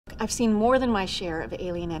I've seen more than my share of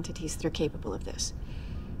alien entities that are capable of this.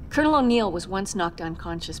 Colonel O'Neill was once knocked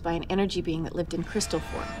unconscious by an energy being that lived in crystal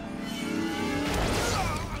form.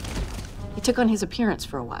 It took on his appearance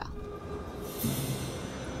for a while.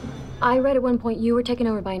 I read at one point you were taken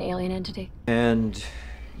over by an alien entity. And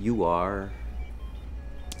you are?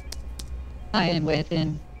 I am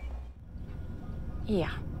within.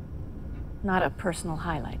 Yeah. Not a personal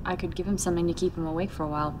highlight. I could give him something to keep him awake for a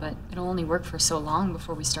while, but it'll only work for so long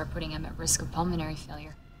before we start putting him at risk of pulmonary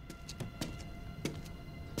failure.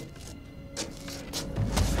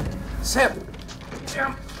 Sam!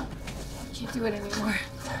 Sam! Can't do it anymore.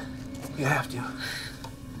 You have to.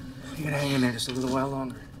 You gotta hang in there just a little while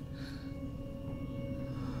longer.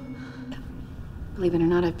 Believe it or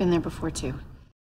not, I've been there before too.